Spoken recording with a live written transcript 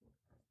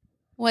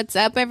What's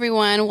up,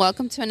 everyone?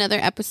 Welcome to another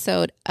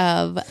episode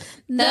of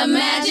The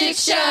Magic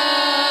Show.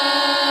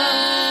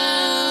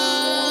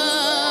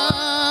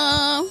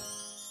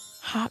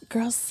 Hot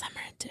Girl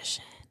Summer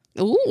Edition.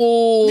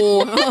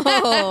 Ooh.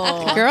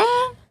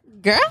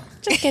 Girl?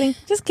 Just kidding.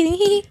 Just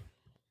kidding.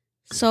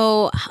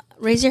 So,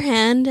 raise your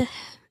hand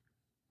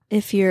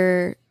if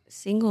you're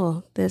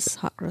single this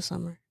hot girl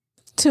summer.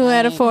 2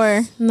 out of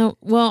 4. No,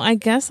 well, I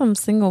guess I'm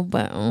single,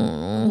 but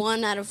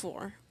 1 out of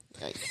 4.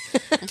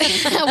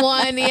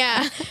 1,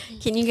 yeah.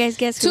 Can you guys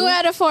guess who? 2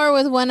 out of 4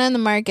 with 1 on the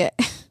market.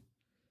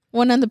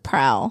 1 on the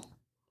prowl.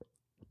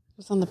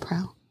 What's on the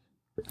prowl?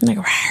 Like,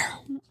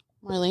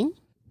 Marlene?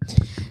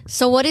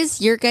 So, what is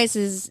your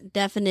guys'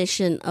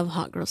 definition of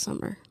hot girl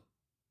summer?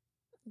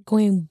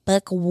 going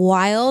buck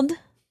wild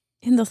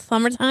in the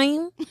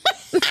summertime.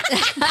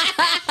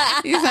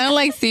 You sound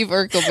like Steve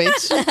Urkel,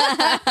 bitch.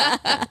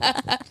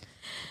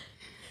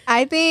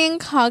 I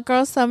think hot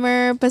girl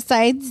summer,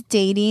 besides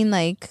dating,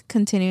 like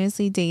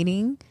continuously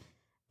dating,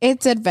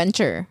 it's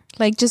adventure.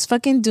 Like just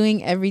fucking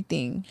doing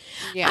everything.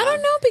 Yeah. I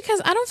don't know,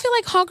 because I don't feel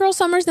like hot girl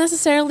summer is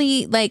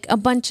necessarily like a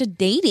bunch of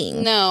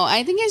dating. No,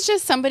 I think it's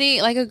just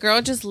somebody, like a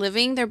girl just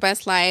living their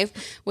best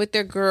life with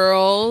their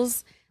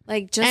girls.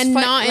 Like just and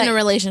not in a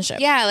relationship.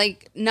 Yeah,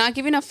 like not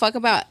giving a fuck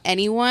about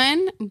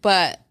anyone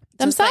but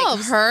themselves.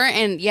 Just, like, her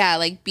and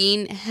like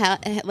being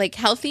like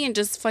healthy and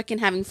just fucking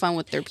having fun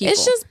with their people.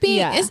 It's just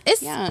being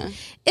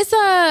it's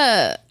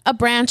a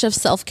branch of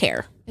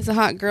self-care. It's a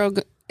hot girl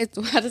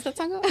how does that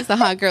song go? It's a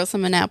hot girl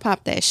summer now,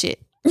 pop that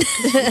shit.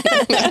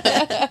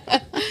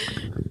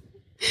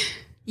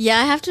 Yeah,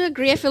 I have to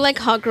agree. I feel like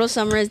hot girl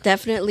summer is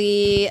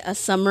definitely a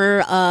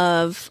summer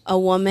of a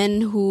woman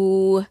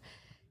who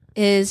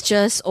is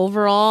just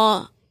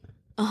overall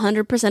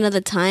 100% of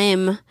the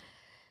time,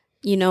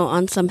 you know,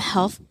 on some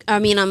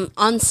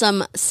on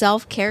some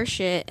self-care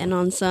shit and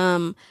on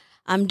some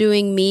I'm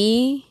doing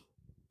me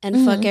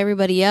and fuck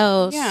everybody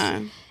else.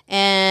 Yeah.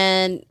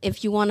 And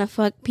if you want to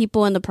fuck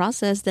people in the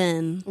process,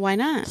 then why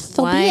not?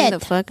 Why the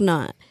fuck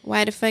not?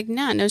 Why the fuck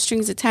not? No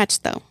strings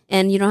attached, though.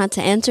 And you don't have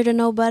to answer to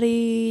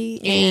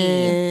nobody.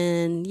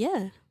 And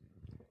yeah.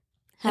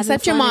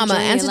 Except your mama.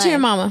 Answer to your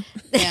mama.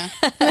 Yeah.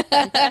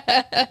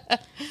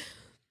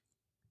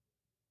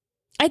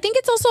 I think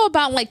it's also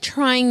about like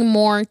trying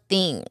more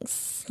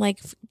things. Like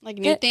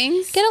new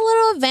things? Get a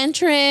little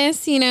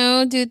adventurous, you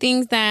know, do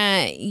things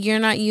that you're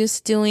not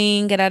used to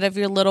doing, get out of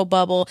your little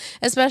bubble,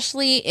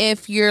 especially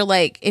if you're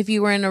like, if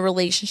you were in a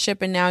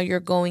relationship and now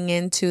you're going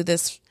into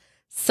this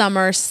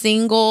summer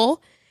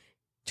single.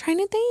 Try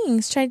new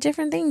things, try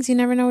different things. You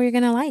never know what you're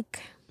going to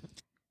like.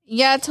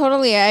 Yeah,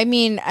 totally. I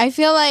mean, I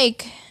feel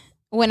like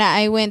when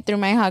I went through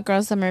my hot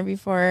girl summer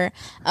before,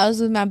 I was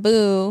with my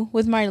boo,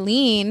 with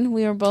Marlene.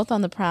 We were both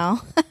on the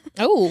prowl.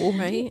 Oh,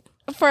 right.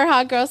 For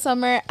hot girl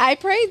summer, I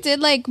probably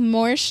did like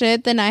more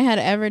shit than I had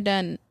ever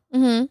done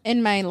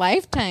in my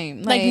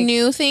lifetime. Like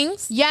new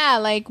things? Yeah,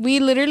 like we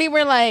literally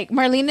were like,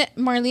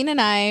 Marlene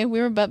and I,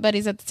 we were butt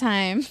buddies at the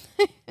time.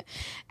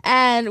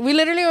 And we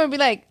literally would be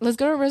like, let's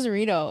go to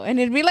Rosarito. And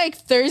it'd be like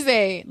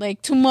Thursday,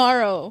 like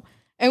tomorrow.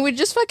 And we'd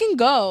just fucking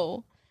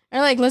go. Or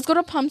like, let's go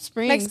to Palm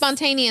Springs. Like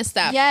spontaneous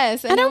stuff.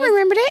 Yes. I don't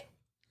remember that.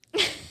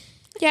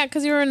 Yeah,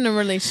 because you were in a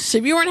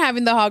relationship. You weren't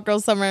having the hot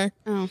girl summer.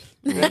 Oh.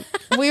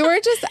 We were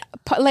just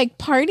like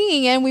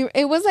partying, and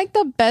it was like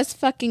the best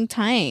fucking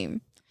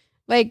time.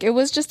 Like it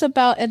was just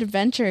about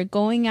adventure,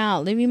 going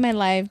out, living my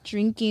life,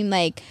 drinking.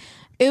 Like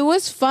it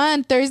was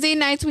fun. Thursday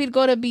nights we'd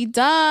go to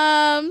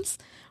B-Dubs.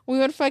 We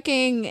would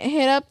fucking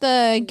hit up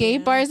the gay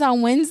bars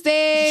on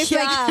Wednesdays.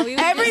 Yeah, like we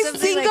would every do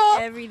something single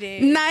like every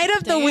day. night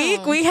of the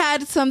week, we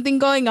had something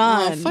going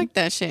on. Oh, fuck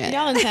that shit.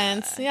 Y'all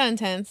intense. Y'all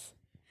intense.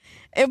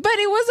 But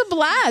it was a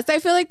blast. I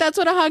feel like that's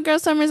what a hot girl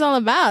summer is all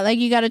about. Like,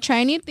 you got to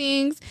try new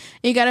things.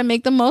 You got to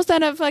make the most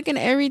out of fucking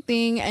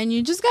everything. And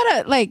you just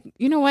got to, like,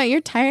 you know what? You're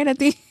tired at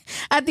the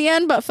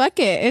end, but fuck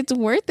it. It's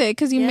worth it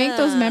because you make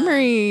those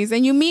memories.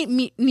 And you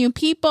meet new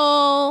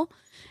people.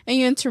 And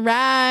you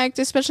interact.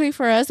 Especially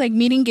for us, like,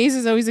 meeting gays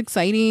is always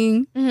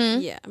exciting.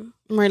 Mm-hmm. Yeah.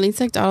 Marlene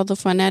sucked all the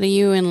fun out of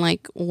you in,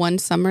 like, one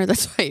summer.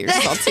 That's why you're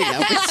salty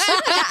now.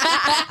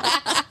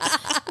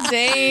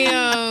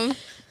 Damn.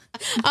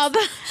 All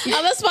the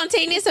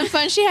spontaneous and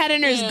fun she had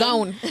in her is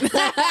gone. You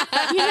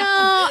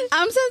know,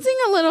 I'm sensing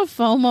a little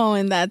FOMO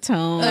in that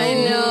tone. I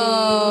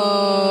know.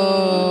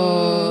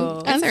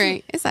 That's all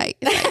right. It's like.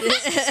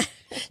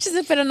 She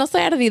said, pero no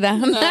soy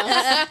ardida.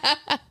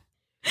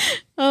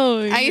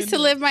 I used to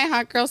live my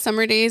hot girl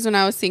summer days when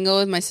I was single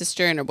with my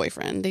sister and her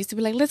boyfriend. They used to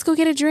be like, let's go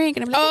get a drink.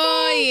 And I'm like,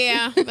 oh,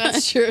 yeah.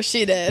 That's true.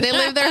 She did. They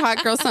lived their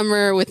hot girl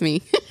summer with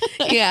me.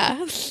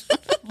 Yeah.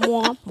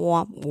 Womp,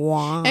 womp,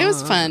 womp. It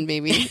was fun,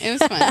 baby. It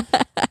was fun.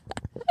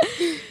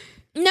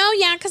 No,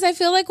 yeah, because I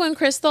feel like when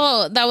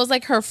Crystal, that was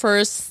like her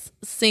first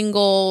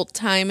single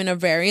time in a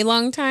very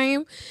long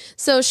time.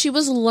 So she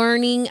was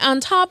learning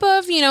on top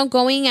of, you know,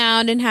 going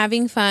out and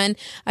having fun.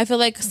 I feel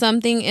like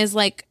something is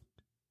like,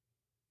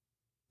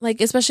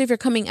 especially if you're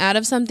coming out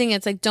of something,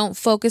 it's like, don't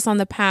focus on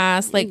the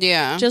past. Like,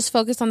 yeah, just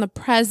focus on the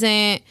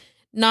present.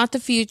 not the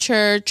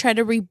future. Try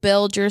to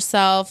rebuild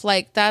yourself.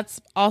 Like, that's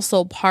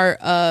also part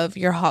of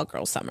your hot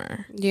girl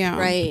summer. Yeah.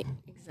 Right.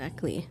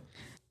 Exactly.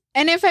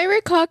 And if I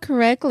recall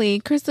correctly,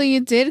 Crystal, you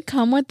did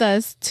come with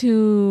us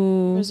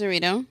to.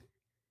 Rosarito.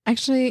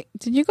 Actually,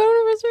 did you go to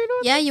Rosarito?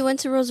 Yeah, you went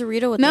to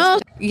Rosarito with No.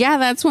 us. Yeah,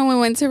 that's when we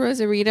went to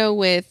Rosarito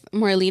with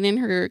Marlene and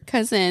her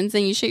cousins,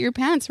 and you shit your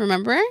pants,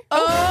 remember?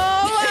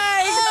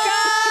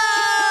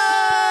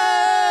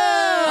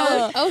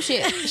 Oh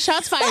shit!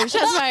 Shots fired!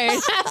 Shots fired!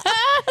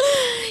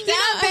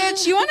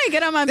 Bitch, you want to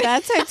get on my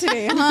bad side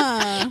today,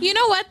 huh? You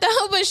know what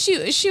though? But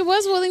she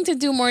was willing to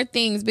do more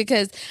things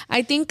because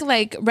I think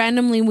like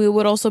randomly we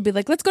would also be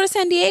like, let's go to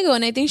San Diego,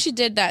 and I think she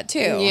did that too.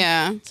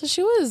 Yeah. So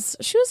she was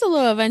a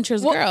little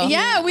adventurous girl.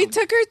 Yeah, we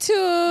took her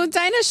to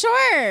Dinah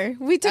Shore.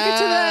 We took her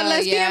to the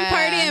lesbian yeah.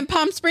 party in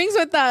Palm Springs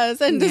with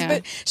us. And this Yeah.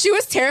 she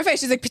was terrified.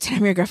 She's like, pretend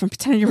I'm your girlfriend.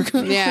 Pretend I'm your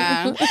girlfriend.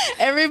 Yeah.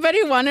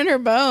 Everybody wanted her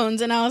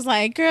bones. And I was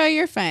like, girl,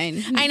 you're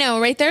fine. I know.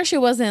 Right there, she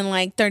wasn't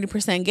like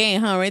 30% gay,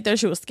 huh? Right there,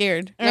 she was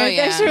scared. Oh, Right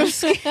there, yeah. she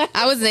was-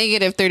 I was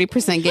negative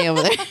 30% gay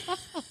over there.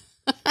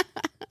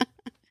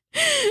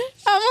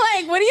 I'm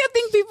like, what do you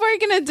think people are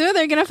going to do?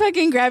 They're going to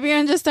fucking grab you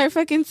and just start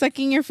fucking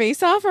sucking your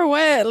face off or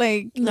what?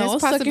 Like, No,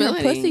 There's sucking her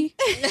possibility.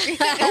 pussy.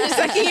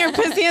 sucking your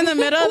pussy in the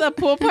middle of the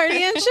pool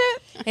party and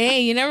shit?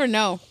 Hey, you never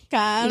know.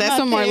 God, That's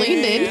what Marlene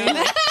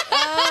did.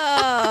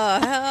 Oh,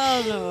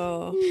 hell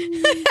no.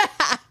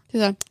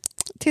 She's like,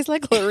 tastes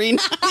like chlorine.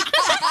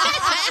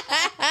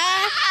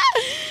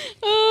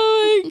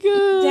 Oh my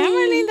God. Damn,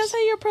 Marlene, that's how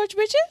you approach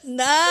bitches?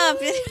 Nah,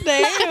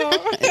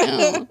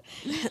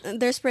 Damn.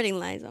 they're spreading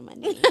lies on my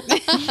name.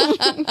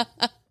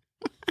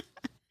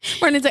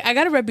 Marlene's like, I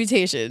got a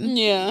reputation.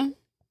 Yeah.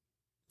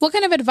 What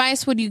kind of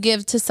advice would you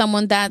give to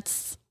someone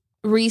that's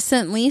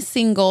recently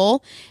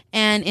single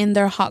and in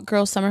their hot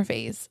girl summer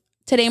phase?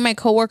 Today, my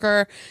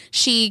coworker,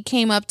 she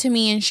came up to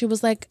me and she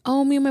was like,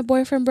 oh, me and my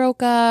boyfriend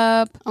broke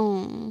up.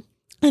 Oh.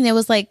 And it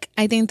was like,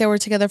 I think they were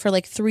together for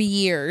like 3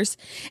 years.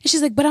 And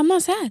she's like, but I'm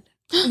not sad.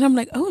 And I'm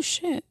like, oh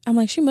shit. I'm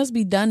like, she must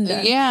be done.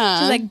 Yeah.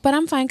 She's like, but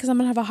I'm fine because I'm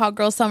going to have a hot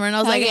girl summer. And I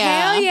was Hell like,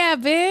 yeah. hell yeah,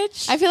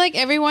 bitch. I feel like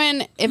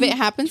everyone, if it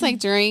happens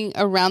like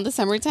around the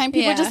summertime,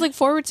 people Yeah. just look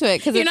forward to it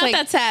because You're it's not like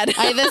that sad.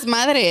 ay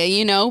desmadre,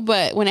 you know.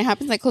 But when it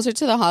happens like closer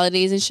to the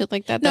holidays and shit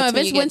like that, No, that's if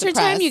when it's you get wintertime,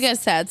 depressed. you get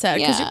sad because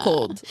Yeah. you're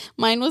cold.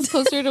 Mine was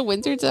closer to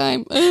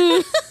wintertime.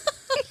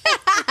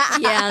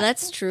 Yeah,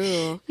 that's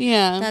true.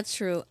 Yeah. That's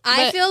true.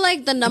 I But- feel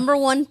like the number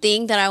one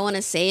thing that I want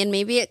to say, and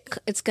maybe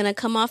it's going to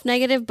come off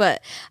negative,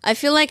 but I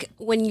feel like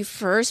when you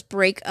first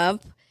break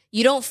up,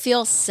 you don't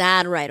feel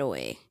sad right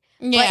away.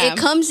 But it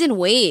comes in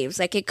waves.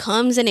 Like, it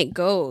comes and it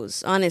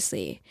goes,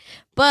 honestly.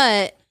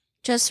 But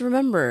just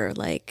remember,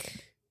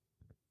 like,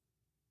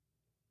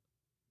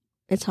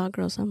 it's hot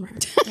girl summer.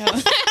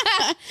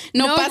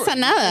 no pasa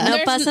nada. No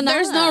There's- pasa nada.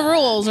 There's no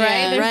rules, right?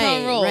 Yeah. There's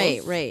right, no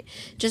rules. right.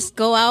 Just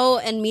go out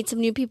and meet some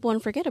new people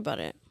and forget about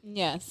it.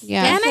 Yes.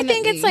 Yeah. And I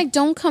think it's like,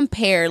 don't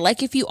compare.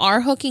 Like, if you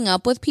are hooking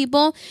up with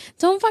people,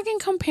 don't fucking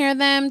compare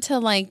them to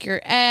like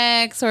your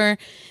ex or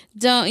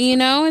don't, you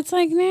know, it's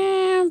like,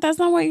 nah, that's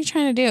not what you're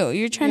trying to do.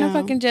 You're trying to Yeah.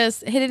 fucking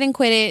just hit it and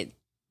quit it.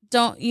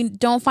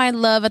 Don't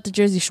find love at the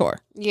Jersey Shore.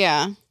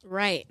 Yeah.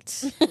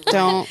 Right.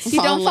 Don't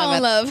You don't fall in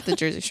at love. the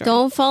Jersey Shore.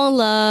 Don't fall in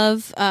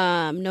love.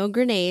 No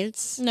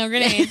grenades. No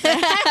grenades.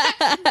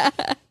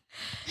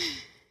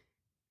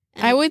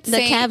 I would The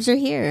say cabs are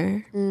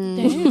here.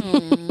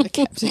 The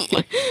cabs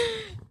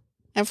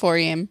at 4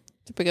 a.m.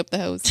 to pick up the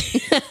hose.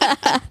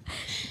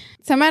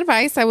 Some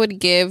advice I would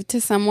give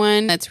to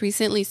someone that's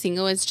recently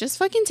single is just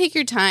fucking take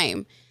your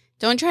time.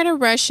 Don't try to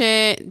rush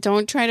it.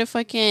 Don't try to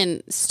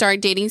fucking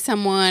start dating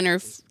someone or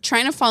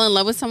trying to fall in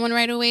love with someone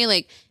right away.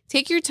 Like,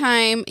 take your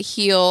time,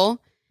 heal.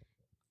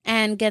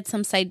 And get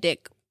some side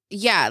dick.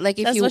 Yeah, like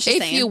That's what she's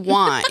if saying. you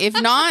want. If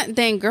not,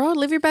 then girl,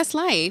 live your best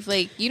life.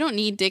 Like, you don't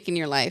need dick in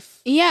your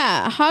life.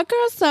 Yeah. Hot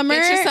girl summer.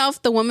 Get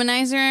yourself the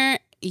womanizer.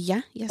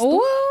 Yeah, yes.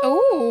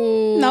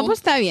 Oh. No,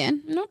 pues está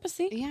bien. No, pues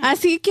sí. Yeah.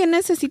 Así que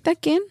necesita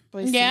quién?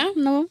 Pues sí. Yeah.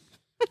 No.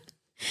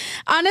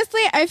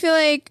 Honestly, I feel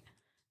like,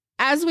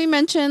 as we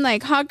mentioned,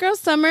 like hot girl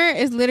summer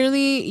is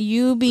literally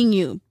you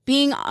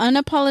being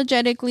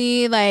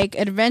unapologetically like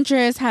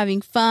adventurous,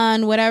 having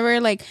fun, whatever.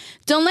 Like,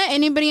 don't let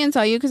anybody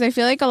insult you, because I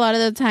feel like a lot of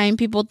the time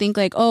people think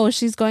like, oh,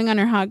 she's going on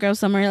her hot girl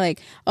summer,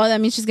 like, oh,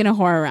 that means she's gonna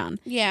whore around.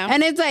 Yeah.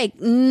 And it's like,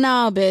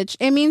 no, bitch.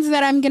 It means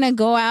that I'm gonna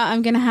go out,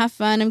 I'm gonna have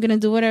fun, I'm gonna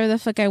do whatever the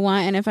fuck I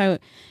want. And if I,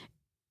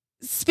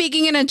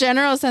 speaking in a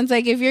general sense,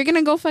 like, if you're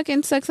gonna go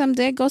fucking suck some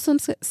dick,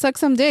 suck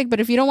some dick. But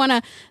if you don't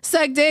wanna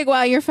suck dick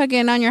while you're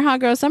fucking on your hot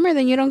girl summer,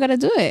 then you don't gotta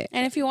do it.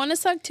 And if you want to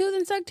suck too,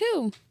 then suck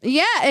too.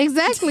 Yeah,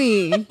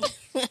 exactly.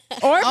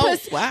 Or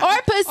pussy, wow.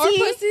 or pussy, Or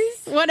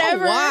pussies.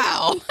 whatever. Oh,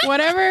 wow.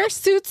 Whatever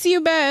suits you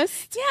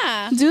best.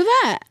 Yeah. Do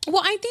that.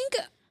 Well, I think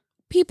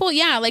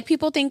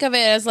people think of it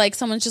as like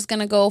someone's just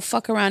gonna go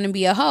fuck around and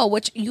be a hoe,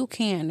 which you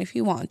can if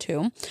you want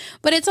to,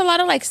 but it's a lot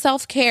of like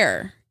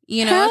self-care.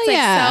 You know, Hell it's like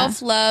yeah.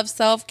 self-love,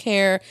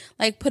 self-care,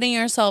 like putting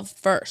yourself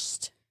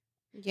first.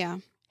 Yeah.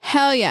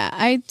 Hell yeah,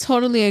 I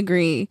totally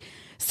agree.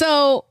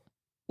 So,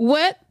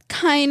 what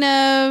kind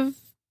of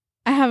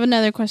I have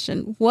another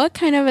question. What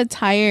kind of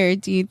attire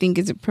do you think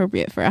is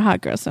appropriate for a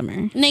hot girl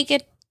summer?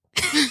 Naked.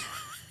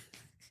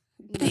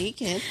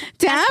 Naked.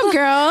 Damn,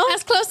 girl.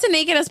 As close to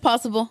naked as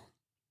possible.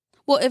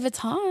 Well, if it's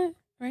hot,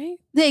 right?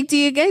 Like, do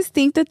you guys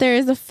think that there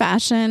is a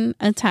fashion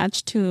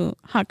attached to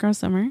hot girl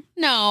summer?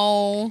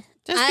 No.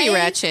 Just be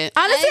ratchet.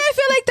 Honestly, I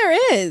feel like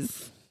there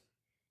is.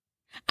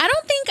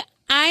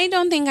 I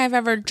don't think I've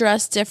ever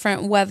dressed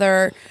different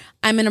whether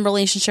I'm in a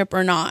relationship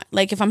or not.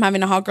 Like if I'm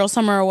having a hot girl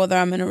summer or whether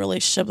I'm in a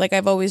relationship. Like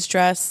I've always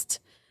dressed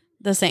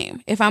the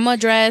same. If I'm a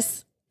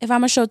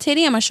show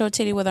titty, I'm a show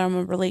titty whether I'm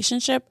in a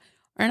relationship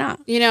or not.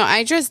 You know,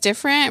 I dress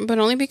different, but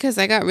only because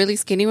I got really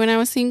skinny when I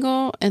was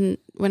single, and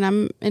when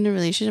I'm in a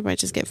relationship, I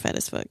just get fat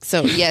as fuck.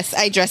 So yes,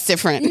 I dress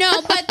different.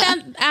 No, but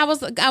I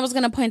was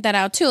gonna point that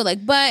out too.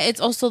 Like, but it's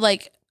also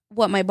like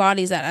what my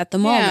body's at the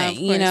moment. of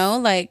You course. know,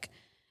 like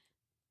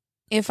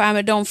if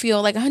I don't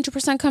feel like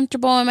 100%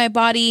 comfortable in my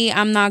body,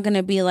 I'm not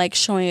gonna be like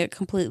showing it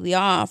completely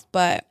off.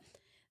 But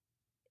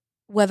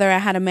whether I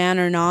had a man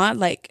or not,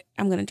 like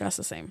I'm gonna dress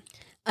the same.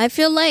 I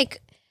feel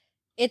like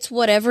it's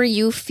whatever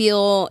you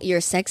feel you're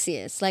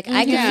sexiest. Like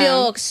I can Yeah.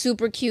 feel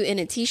super cute in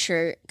a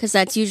t-shirt because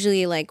that's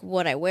usually like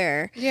what I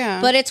wear. Yeah.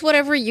 But it's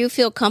whatever you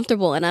feel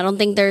comfortable, and I don't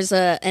think there's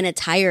an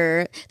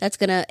attire that's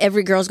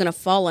every girl's gonna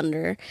fall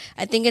under.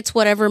 I think it's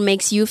whatever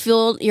makes you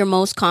feel your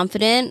most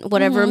confident,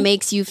 whatever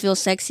makes you feel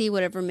sexy,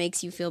 whatever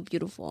makes you feel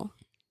beautiful.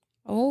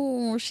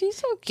 Oh, she's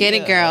so cute. Get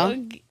it, girl.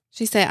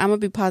 She said, I'm going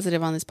to be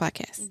positive on this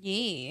podcast.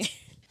 Yeah.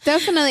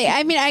 Definitely.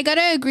 I mean, I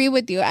gotta agree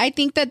with you. I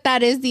think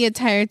that is the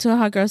attire to a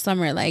hot girl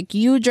summer. Like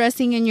you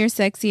dressing in your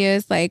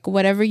sexiest, like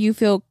whatever you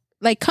feel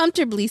like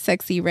comfortably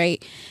sexy,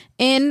 right?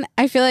 And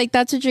I feel like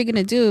that's what you're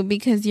gonna do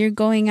because you're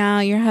going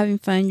out, you're having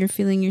fun, you're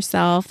feeling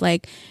yourself.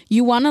 Like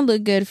you want to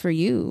look good for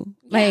you.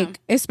 Like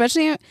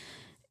especially,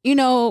 you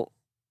know,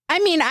 I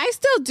mean, I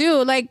still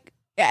do. Like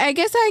I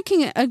guess I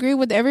can agree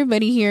with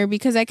everybody here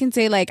because I can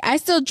say like I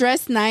still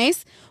dress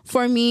nice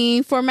for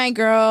me, for my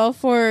girl,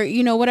 for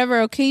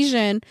whatever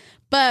occasion.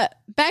 But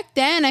back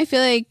then, I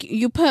feel like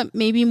you put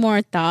maybe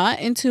more thought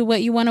into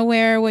what you want to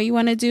wear, what you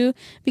want to do,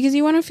 because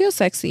you want to feel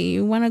sexy.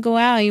 You want to go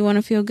out. You want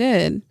to feel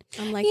good.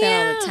 I'm like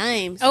that all the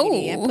time.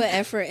 Sweetie. I put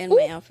effort in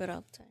my outfit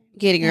all the time.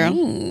 Get it, girl.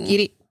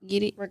 Get it.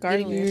 Get it.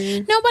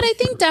 Regardless. No, but I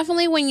think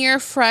definitely when you're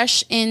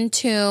fresh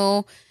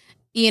into,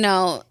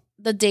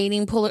 the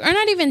dating pool or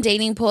not even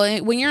dating pool,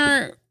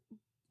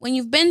 when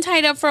you've been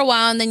tied up for a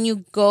while and then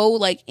you go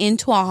like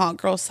into a hot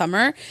girl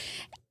summer,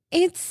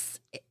 it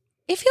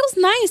feels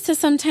nice to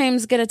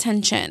sometimes get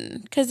attention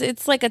because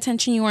it's like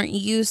attention you weren't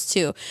used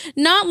to.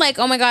 Not like,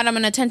 oh my God, I'm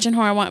an attention whore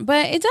I want,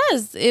 but it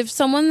does. If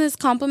someone is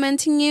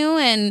complimenting you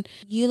and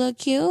you look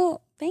cute,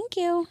 thank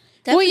you.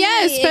 Definitely, Well,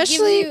 yeah,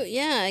 especially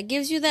it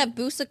gives you that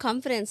boost of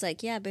confidence.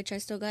 Like, yeah, bitch, I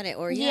still got it.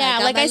 Or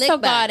I still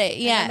got it. I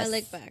Yes, got my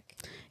lick back.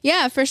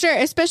 Yeah, for sure.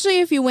 Especially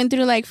if you went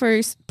through like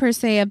per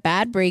se a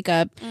bad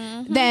breakup,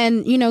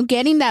 then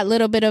getting that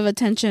little bit of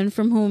attention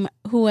from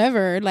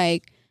whoever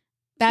like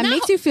that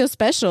makes you feel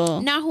special.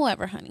 Not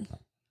whoever, honey.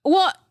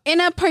 Well, in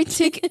a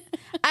particular,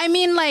 I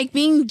mean, like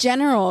being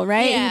general,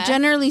 right? Yeah.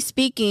 Generally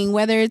speaking,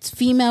 whether it's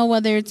female,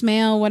 whether it's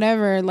male,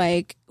 whatever,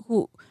 like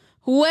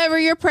whoever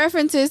your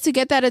preference is to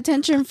get that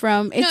attention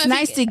from, it's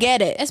nice to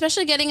get it.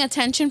 Especially getting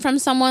attention from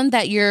someone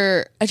that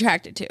you're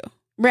attracted to.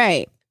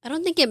 Right. I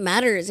don't think it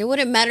matters. It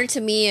wouldn't matter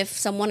to me if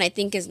someone I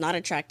think is not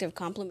attractive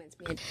compliments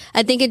me.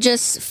 I think it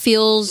just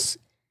feels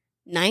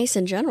nice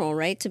in general,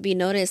 right? To be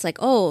noticed, like,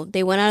 oh,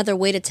 they went out of their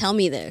way to tell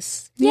me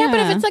this. Yeah, but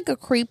if it's like a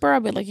creeper, I'll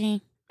be like,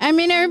 hey. I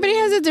mean, everybody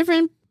has a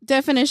different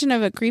definition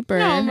of a creeper.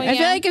 No, but I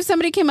feel like if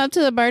somebody came up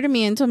to the bar to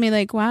me and told me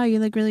like, wow, you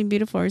look really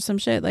beautiful or some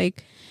shit,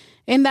 like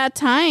in that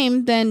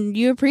time, then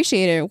you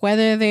appreciate it,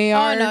 whether they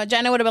are. Oh, no,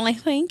 Jenna would have been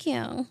like, thank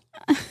you.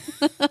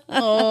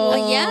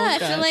 Well, yeah, I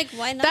feel like,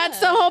 why not? That's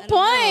the whole point.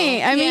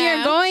 I mean, Yeah.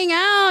 you're going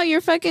out,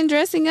 you're fucking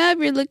dressing up,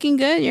 you're looking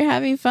good, you're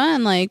having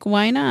fun. Like,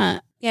 why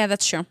not? Yeah,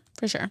 that's true.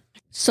 For sure.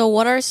 So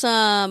what are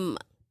some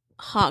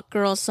hot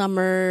girl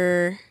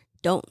summer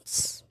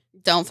don'ts?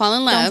 Don't fall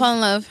in love. Don't fall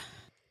in love.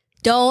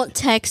 Don't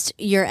text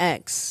your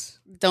ex.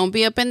 Don't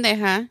be a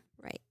pendeja.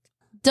 Right.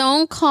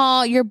 Don't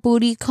call your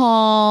booty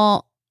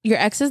call your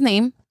ex's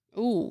name.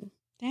 Ooh.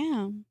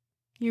 Damn.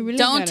 You really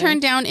Don't gotta turn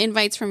down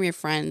invites from your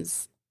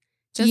friends.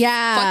 Just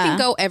Yeah. fucking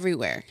go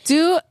everywhere.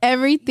 do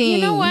everything.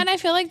 You know what? I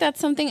feel like that's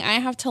something I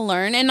have to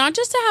learn, and not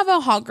just to have a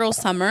hot girl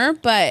summer,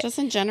 but Just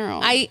in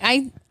general.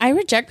 I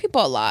reject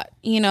people a lot.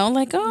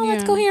 Like, oh,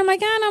 let's Yeah. go here. I'm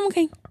like, I'm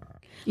okay.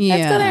 Yeah.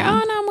 Let's go there.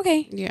 Oh no, I'm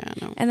okay. yeah,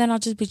 no. And then I'll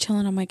just be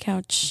chilling on my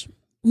couch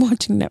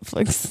watching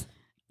Netflix.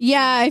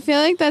 Yeah, I feel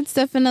like that's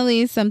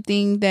definitely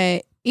something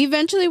that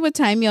eventually with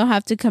time you'll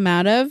have to come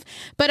out of.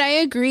 But I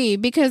agree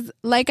because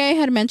like I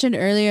had mentioned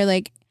earlier,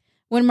 like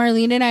when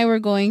Marlene and I were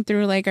going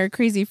through like our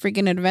crazy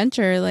freaking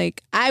adventure,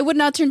 like I would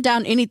not turn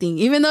down anything,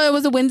 even though it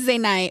was a Wednesday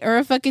night or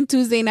a fucking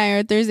Tuesday night or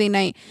a Thursday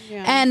night.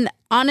 Yeah. And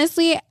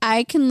honestly,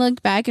 I can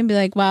look back and be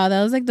like, wow,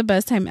 that was like the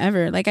best time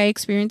ever. Like I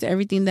experienced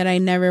everything that I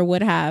never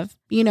would have,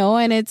 you know?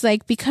 And it's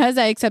like, because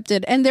I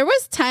accepted, and there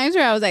was times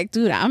where I was like,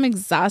 dude, I'm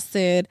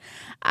exhausted.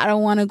 I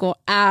don't want to go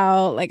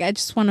out. Like, I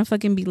just want to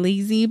fucking be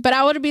lazy. But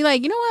I would be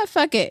like, you know what?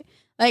 Fuck it.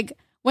 Like,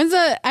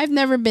 I've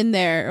never been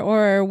there,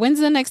 or when's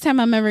the next time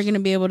I'm ever going to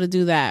be able to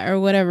do that or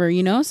whatever,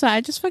 you know? So I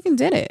just fucking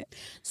did it.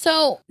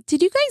 So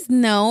did you guys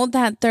know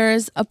that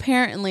there's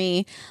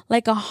apparently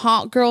like a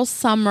hot girl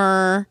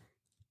summer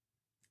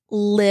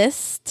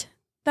list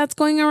that's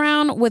going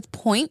around with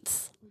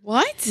points?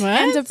 What?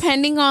 And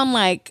depending on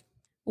like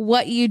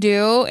what you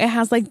do, it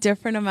has like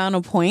different amount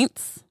of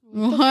points.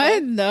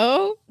 What?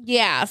 No.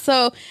 Yeah.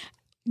 So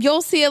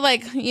you'll see it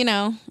like, you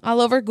know, all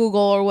over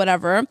Google or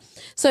whatever.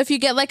 So if you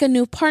get like a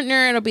new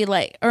partner, it'll be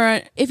like,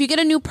 or if you get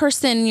a new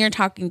person you're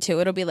talking to,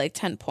 it'll be like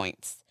 10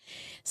 points.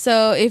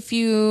 So if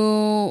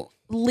you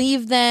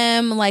leave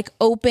them like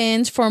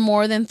opened for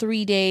more than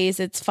 3 days,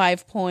 it's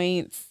 5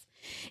 points.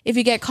 If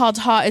you get called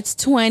hot, it's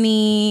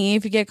 20.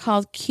 If you get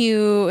called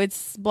cute,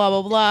 it's blah,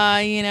 blah, blah,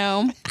 you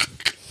know.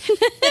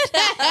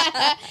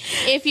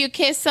 If you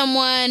kiss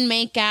someone,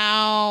 make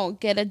out,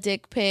 get a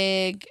dick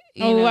pic.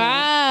 You know.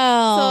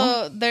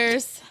 Wow. So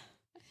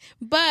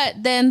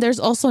but then there's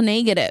also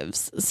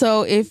negatives.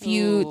 So if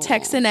you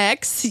text an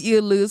ex,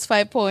 you lose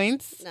 5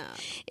 points. No.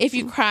 If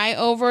you cry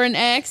over an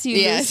ex,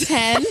 you lose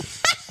 10.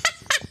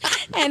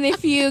 And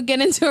if you get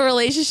into a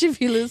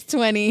relationship, you lose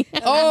 20.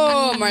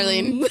 Oh,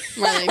 Marlene.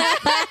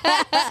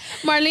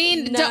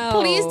 Marlene, No.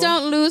 please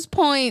don't lose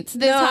points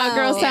this hot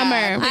girl Yeah.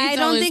 summer. I don't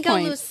don't lose think I'll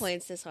points. lose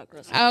points this hot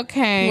girl summer.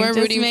 Okay, We're just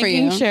rooting for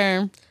making you.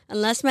 sure.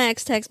 Unless my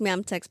ex texts me,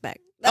 I'm text back.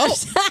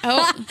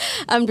 Oh,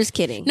 I'm just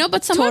kidding. no,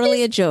 but some totally of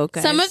these, a joke.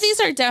 Guys. some of these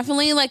are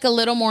definitely like a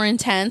little more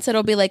intense.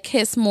 It'll be like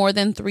kiss more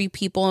than 3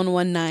 people in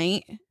one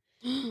night.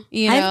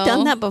 You know? I've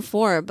done that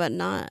before, but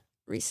not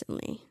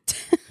recently.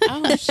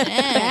 Oh shit!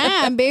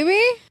 Damn, baby.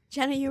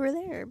 Janet, you were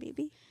there,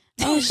 baby.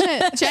 Oh,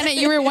 shit. Janet,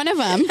 you were one of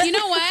them. You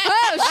know what?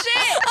 Oh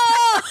shit!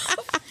 Oh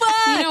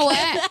fuck! You know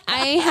what?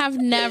 I have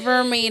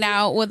never made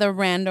out with a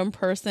random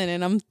person,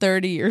 and I'm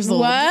 30 years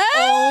old. What?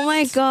 Oh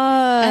my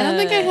god! I don't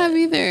think I have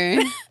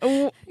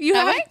either. You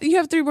have? You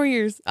have 3 more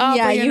years. Oh,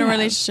 Yeah, but you're in you a have.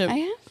 relationship. I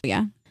have.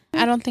 Yeah.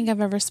 I don't think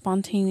I've ever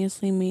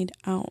spontaneously made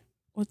out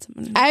with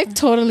someone. I've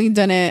totally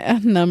done it a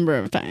number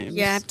of times.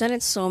 Yeah, I've done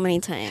it so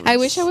many times. I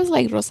wish I was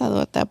like Rosado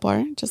at that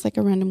bar, just like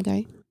a random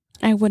guy.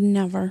 I would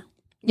never.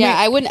 Yeah,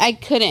 I wouldn't. I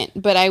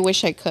couldn't, but I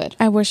wish I could.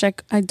 I wish I.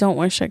 I don't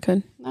wish I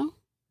could. No,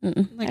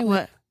 Mm-mm. Like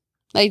what?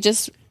 like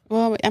just.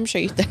 Well, I'm sure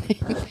you've done it.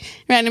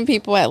 Random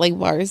people at like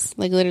bars,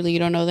 like literally you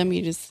don't know them,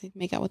 you just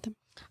make out with them.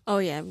 Oh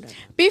yeah, I've done.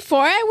 Before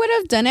I would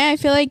have done it, I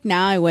feel like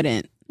now I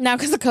wouldn't. Now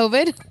because of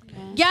COVID.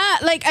 Yeah,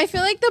 like I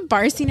feel like the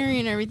bar scenery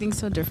and everything's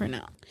so different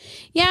now.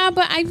 Yeah,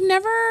 but I've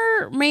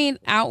never made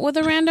out with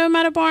a random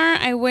at a bar.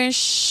 I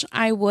wish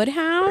I would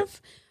have,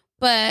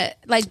 but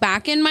like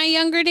back in my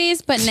younger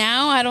days. But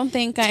now I don't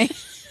think I.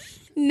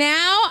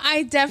 Now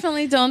I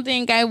definitely don't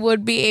think I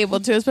would be able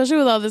to, especially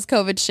with all this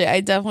COVID shit.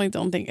 I definitely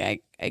don't think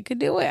I could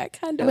do it. I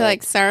can't do I'd be it.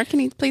 like, Sarah, can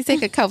you please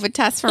take a COVID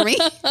test for me?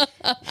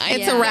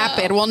 It's a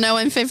rapid. We'll know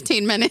in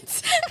 15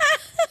 minutes.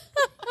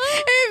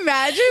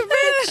 Imagine,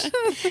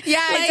 bitch. Yeah,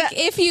 Like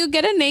if you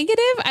get a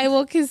negative, I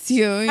will kiss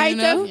you. You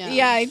know?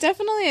 I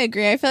definitely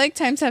agree. I feel like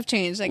times have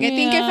changed. Like I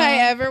think if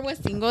I ever was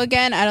single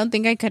again, I don't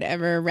think I could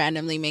ever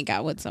randomly make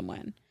out with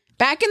someone.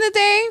 Back in the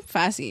day,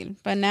 fácil,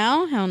 but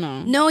now, hell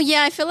no. No,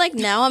 yeah, I feel like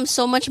now I'm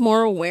so much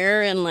more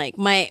aware and like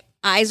my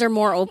eyes are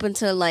more open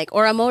to like,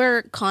 or I'm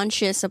more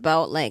conscious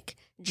about like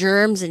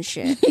germs and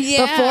shit.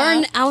 Yeah.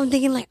 Before I'm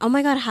thinking like, oh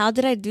my god, how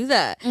did I do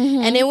that?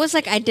 And it was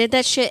like I did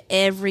that shit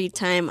every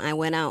time I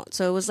went out,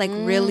 so it was like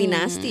really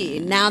nasty.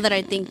 Now that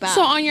I think back,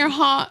 So on your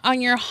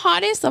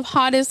hottest of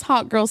hottest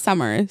hot girl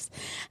summers,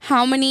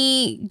 how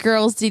many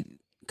girls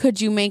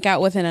could you make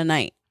out with in a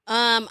night?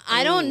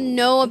 I don't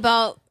know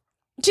about.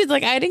 She's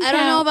like, I didn't. I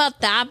don't know count. about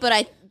that, but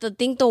I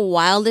think the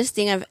wildest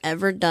thing I've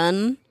ever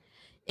done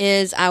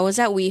is I was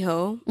at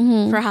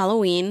WeHo for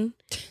Halloween,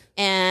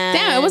 and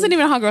Damn, it wasn't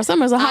even a hot girl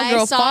summer. It was a hot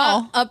girl I saw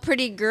fall. a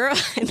pretty girl.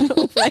 I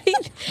know,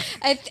 right?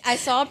 I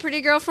saw a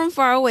pretty girl from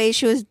far away.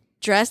 She was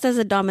dressed as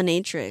a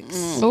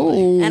dominatrix,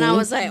 and I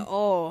was like,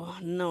 "Oh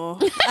no,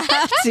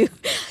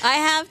 I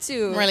have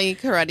to." Really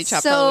karate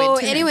chop all the So,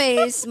 way to her.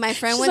 anyways, my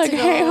friend She's went like, to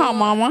go. hey, hot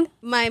mama.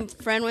 My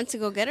friend went to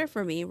go get her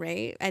for me.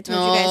 Right? I told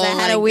you Oh guys I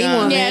had my a wing God.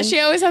 woman. Yeah, she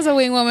always has a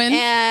wing woman.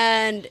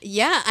 And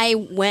yeah, I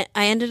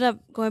ended up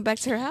going back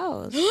to her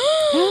house.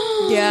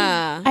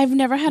 Yeah. I've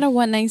never had a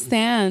one night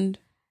stand.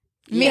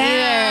 Me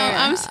Damn, either.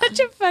 I'm such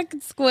a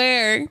fucking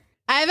square.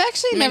 I've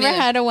actually Me never neither.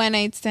 had a one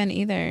night stand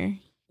either.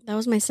 That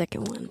was my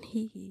second one.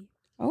 Hee hee.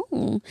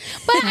 Oh,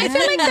 but I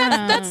feel like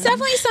that's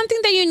definitely something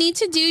that you need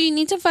to do. You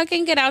need to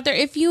fucking get out there.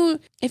 If you've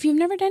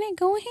never done it,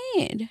 go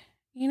ahead.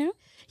 You know.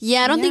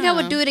 Yeah, I don't think I Yeah.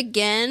 would do it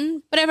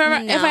again. But if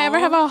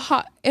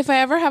I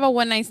ever have a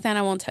one night stand,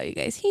 I won't tell you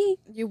guys.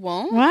 You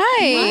won't? Why?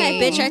 Why,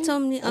 bitch? I'm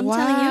telling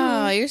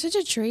Wow, you. you're such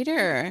a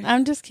traitor.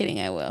 I'm just kidding.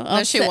 I will.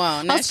 No, she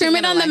won't. No, I'll she's scream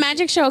it gonna on the lie.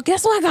 magic show.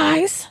 Guess what,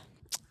 guys?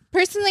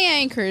 Personally, I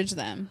encourage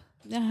them.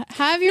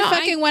 Have your No,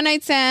 fucking one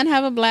night stand.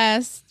 Have a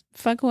blast.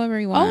 Fuck whoever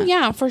you want. Oh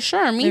yeah, for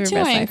sure. Me Live your too.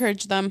 best I life.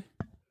 encourage them.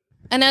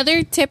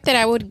 Another tip that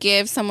I would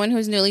give someone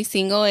who's newly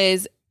single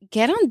is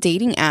get on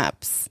dating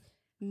apps.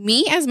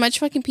 Meet as much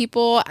fucking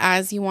people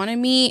as you want to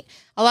meet.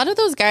 A lot of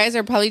those guys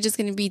are probably just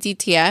going to be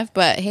DTF,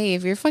 but hey,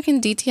 if you're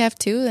fucking DTF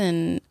too,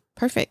 then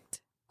perfect.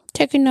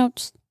 Taking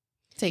notes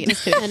Take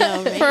it. I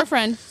know, right? for a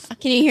friend.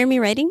 Can you hear me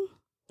writing?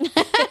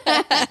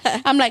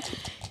 I'm like,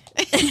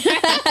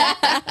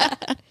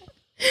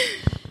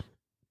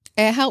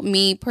 It helped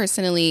me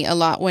personally a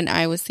lot when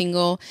I was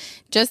single,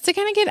 just to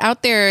kind of get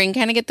out there and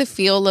kind of get the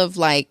feel of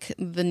like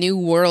the new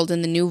world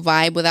and the new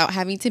vibe without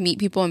having to meet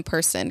people in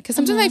person. Because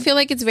sometimes I feel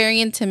like it's very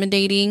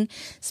intimidating,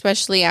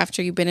 especially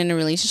after you've been in a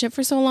relationship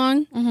for so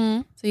long.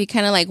 mm-hmm. So you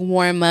kind of like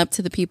warm up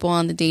to the people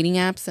on the dating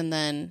apps, and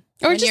then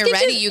when you're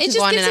ready, you can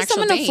go on an actual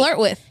someone date. to flirt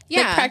with.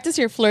 Yeah. Like practice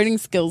your flirting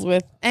skills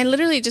with. And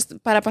literally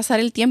just para pasar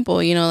el tiempo,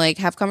 you know, like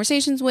have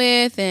conversations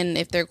with, and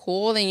if they're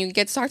cool, then you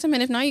get to talk to them,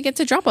 and if not, you get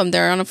to drop them.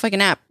 They're on a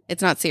fucking app.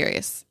 It's not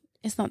serious.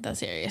 It's not that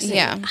serious.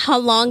 Yeah. How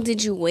long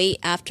did you wait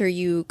after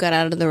you got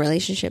out of the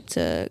relationship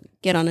to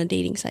get on a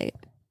dating site?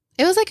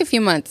 It was like a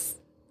few months.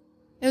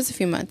 It was a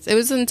few months. It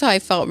was until I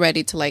felt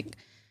ready to like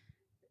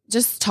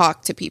just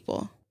talk to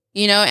people,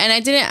 you know. And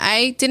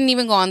I didn't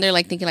even go on there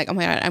like thinking like, oh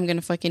my God, I'm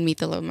gonna fucking meet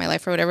the love of my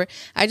life or whatever.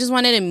 I just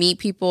wanted to meet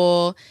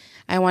people.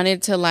 I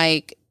wanted to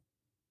like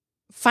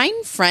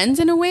find friends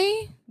in a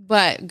way.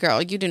 But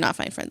girl, you do not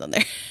find friends on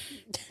there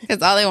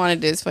because all they want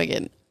to do is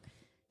fucking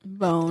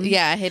Bone. hit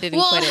it and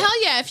Well, quit it.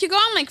 hell yeah. If you go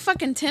on like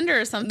fucking Tinder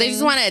or something, They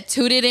just want to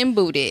toot it and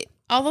boot it.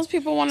 all those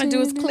people want to do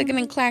is click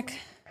and clack.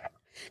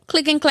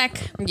 Click and clack.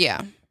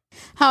 Yeah.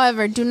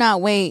 However, do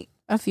not wait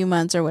a few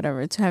months or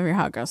whatever to have your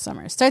hot girl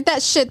summer. Start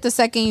that shit the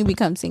second you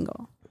become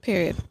single.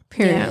 Period.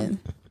 Period.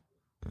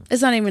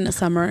 It's not even a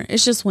summer.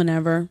 It's just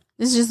whenever.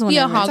 It's just Be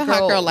a whenever. hot, It's a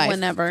hot girl life.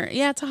 Whenever.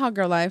 Yeah, it's a hot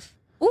girl life.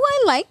 Oh,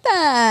 I like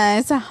that.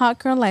 It's a hot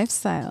girl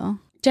lifestyle.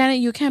 Janet,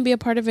 you can't be a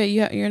part of it.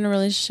 You're in a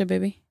relationship,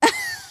 baby.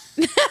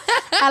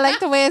 I like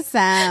the way it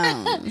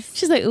sounds.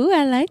 She's like, ooh,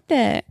 I like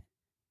that.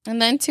 And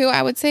then too,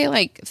 I would say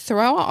like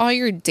throw all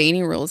your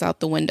dating rules out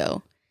the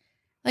window.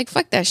 Like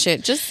fuck that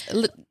shit. Just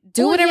do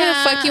Well, whatever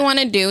yeah. the fuck you want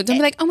to do. Don't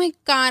be like, oh my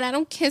God, I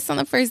don't kiss on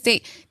the first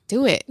date.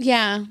 Do it.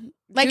 Yeah.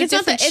 Like Do it's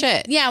not different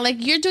shit. Yeah,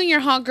 like you're doing your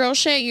hot girl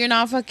shit. You're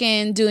not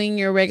fucking doing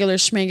your regular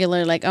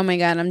schmegular. Like, oh my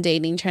God, I'm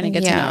dating, trying to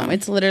get to Yeah. know him.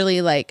 It's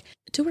literally like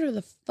do whatever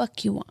the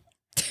fuck you want.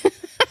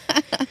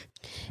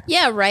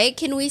 Yeah, right.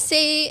 Can we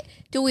say?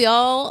 Do we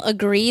all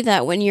agree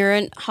that when you're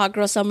in hot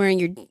girl summer and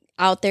you're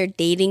out there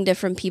dating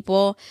different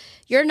people,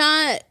 you're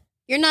not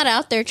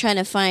out there trying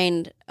to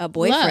find a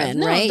boyfriend,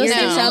 No, right? the You're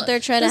same- just out there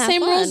trying the to have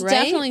same fun, rules right?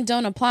 definitely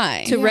don't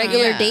apply to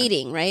regular Yeah.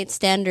 dating, right?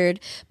 Standard.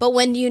 But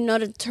when do you know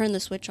to turn the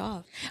switch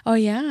off? Oh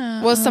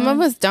yeah. Well, some of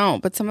us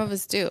don't, but some of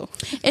us do.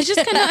 It's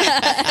just kind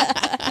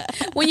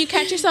of when you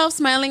catch yourself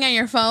smiling at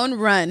your phone,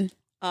 run,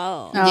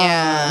 Oh.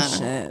 Yeah.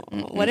 Shit.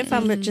 What if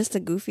I'm just a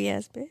goofy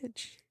ass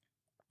bitch?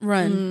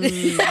 run,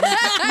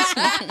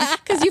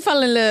 because you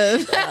fall in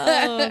love.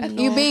 Oh,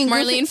 no. You being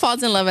Marlene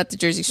falls in love at the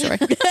Jersey Shore.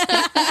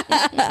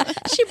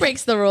 She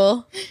breaks the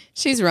rule.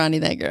 She's Ronnie,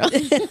 that girl.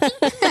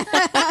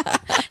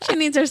 She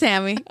needs her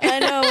Sammy. I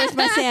know. Where's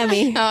my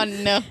Sammy? Oh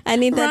no. I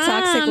need that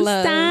toxic Ron,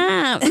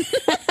 love.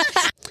 Stop.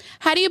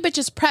 How do you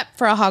bitches prep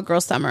for a hot girl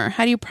summer?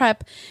 How do you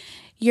prep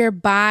your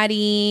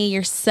body,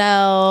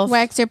 yourself?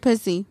 wax your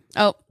pussy.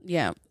 Oh,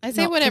 yeah. I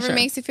say No, for whatever sure.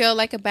 makes you feel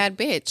like a bad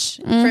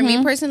bitch. For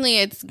me personally,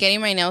 it's getting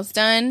my nails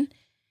done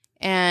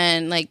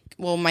and like,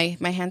 well, my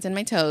hands and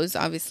my toes,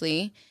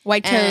 obviously,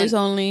 White toes And-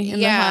 only in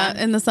yeah.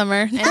 in the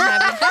summer. and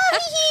having,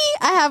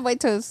 I have white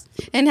toes.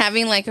 and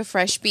having like a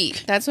fresh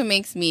beat. That's what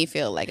makes me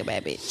feel like a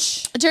bad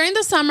bitch. During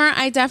the summer,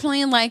 I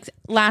definitely like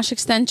lash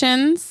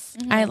extensions.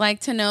 I like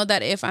to know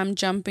that if I'm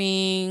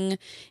jumping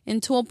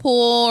into a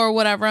pool or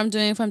whatever I'm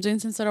doing, if I'm doing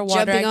some sort of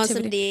water Jumping on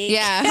activity. some dick.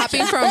 Yeah,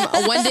 hopping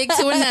from one dick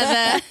to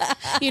another.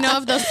 You know,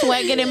 if the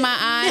sweat get in my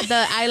eye,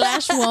 the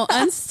eyelash won't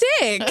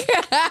unstick.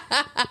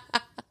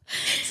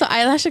 So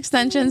eyelash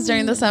extensions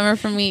during the summer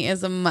for me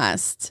is a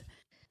must.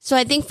 So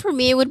I think for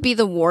me it would be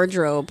the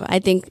wardrobe. I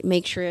think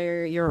make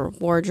sure your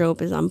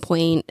wardrobe is on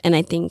point, and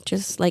I think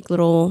just like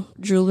little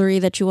jewelry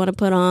that you want to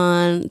put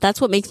on. That's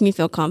what makes me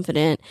feel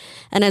confident.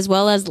 And as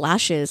well as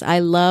lashes. I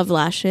love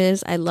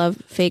lashes. I love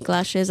fake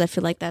lashes. I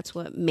feel like that's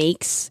what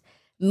makes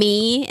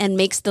me and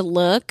makes the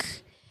look.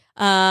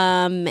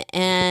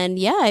 And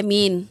yeah, I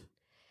mean,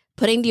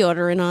 putting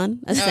deodorant on.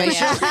 Essentially.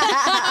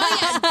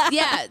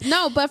 Yeah,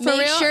 no, but for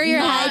Make real, sure your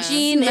not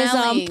hygiene is on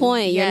smelling.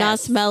 point. You're not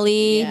Yes.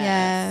 smelly.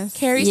 Yes.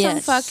 Carry some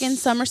Yes. fucking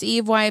Summer's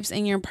Eve wipes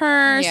in your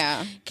purse.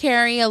 Yeah.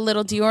 Carry a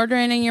little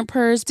deodorant in your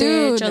purse,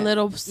 bitch. Dude, A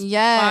little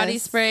yes. body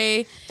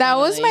spray. That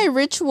was Totally. my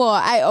ritual.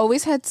 I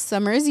always had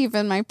Summer's Eve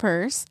in my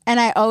purse, and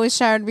I always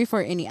showered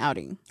before any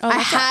outing. Oh, I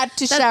that's had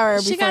to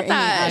shower She before got any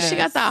that. outing. She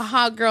got that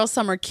hot girl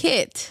summer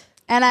kit.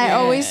 And I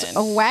always Yes.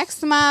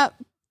 waxed my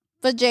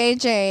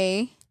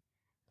JJ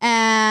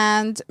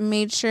and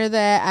made sure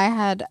that I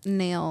had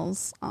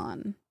nails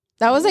on.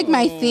 That was like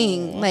my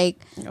thing, like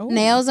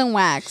nails and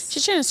wax.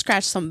 She's trying to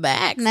scratch some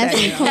backs. Nice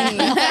and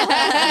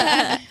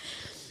clean.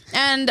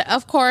 And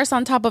of course,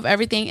 on top of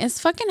everything, is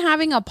fucking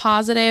having a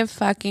positive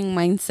fucking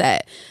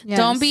mindset. Yes.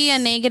 Don't be a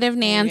negative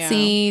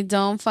Nancy.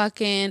 Don't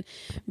fucking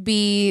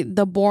be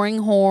the boring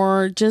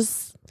whore.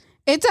 Just,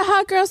 It's a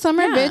hot girl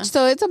summer, Yeah. bitch.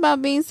 So it's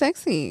about being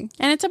sexy.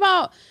 and it's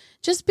about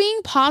just being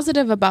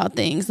positive about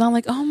things. Not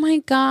like, oh my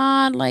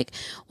God, like,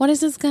 what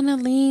is this gonna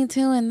lead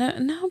to? And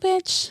no,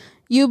 bitch.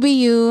 You be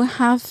you,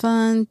 have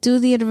fun, do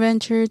the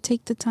adventure,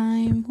 take the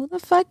time. Who the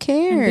fuck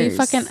cares? Be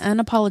fucking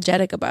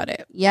unapologetic about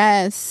it.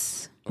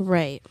 yes.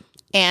 Right.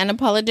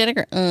 Unapologetic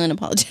or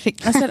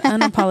unapologetic? I said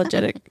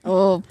unapologetic.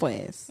 Oh,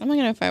 pues. I'm not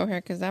gonna fight with her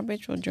because that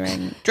bitch will drag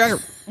her.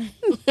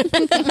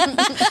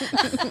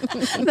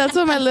 That's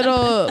what my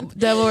little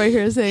devil right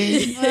here is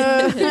saying.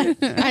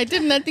 I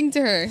did nothing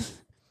to her.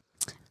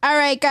 All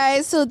right,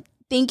 guys. So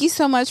thank you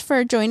so much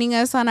for joining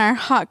us on our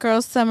hot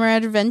girl summer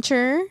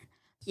adventure.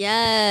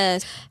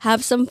 Yes.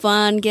 Have some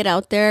fun. Get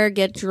out there.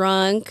 Get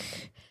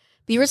drunk.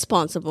 Be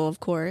responsible, of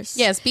course.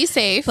 Yes, be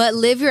safe. But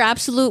live your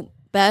absolute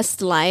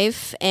best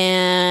life.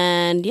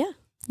 And yeah.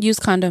 Use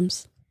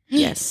condoms.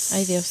 Yes.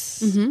 Ay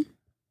Dios. Mm-hmm.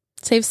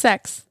 Safe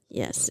sex.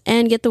 Yes.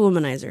 And get the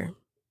womanizer.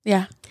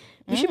 Yeah.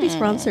 We should be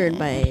sponsored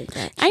by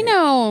that. I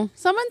know.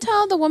 Someone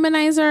tell the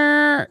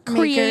womanizer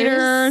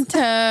creator Makers.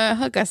 to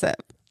hook us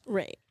up.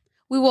 Right.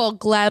 We will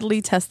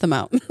gladly test them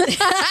out.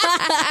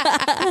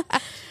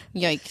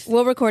 Yikes.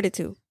 We'll record it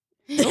too.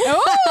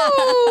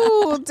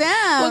 Oh,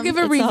 damn. We'll give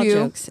a It's all review.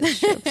 jokes. It's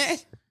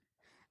jokes.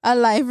 a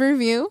live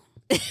review.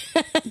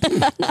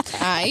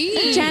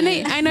 Ay.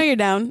 Janet, I know you're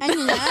down.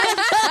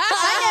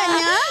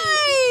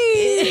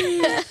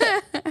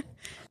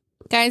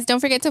 Guys, don't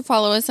forget to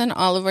follow us on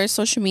all of our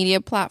social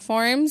media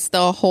platforms,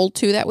 the whole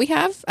 2 that we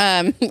have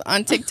on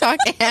TikTok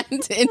and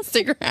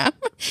Instagram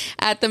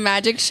at The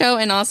Magic Show.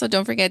 And also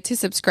don't forget to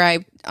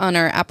subscribe on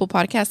our Apple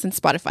Podcasts and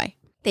Spotify.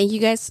 Thank you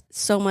guys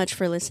so much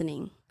for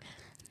listening.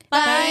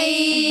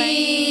 Bye.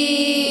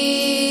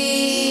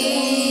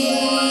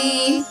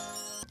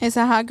 It's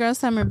a hot girl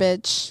summer,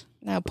 bitch.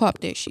 Now pop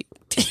that shit.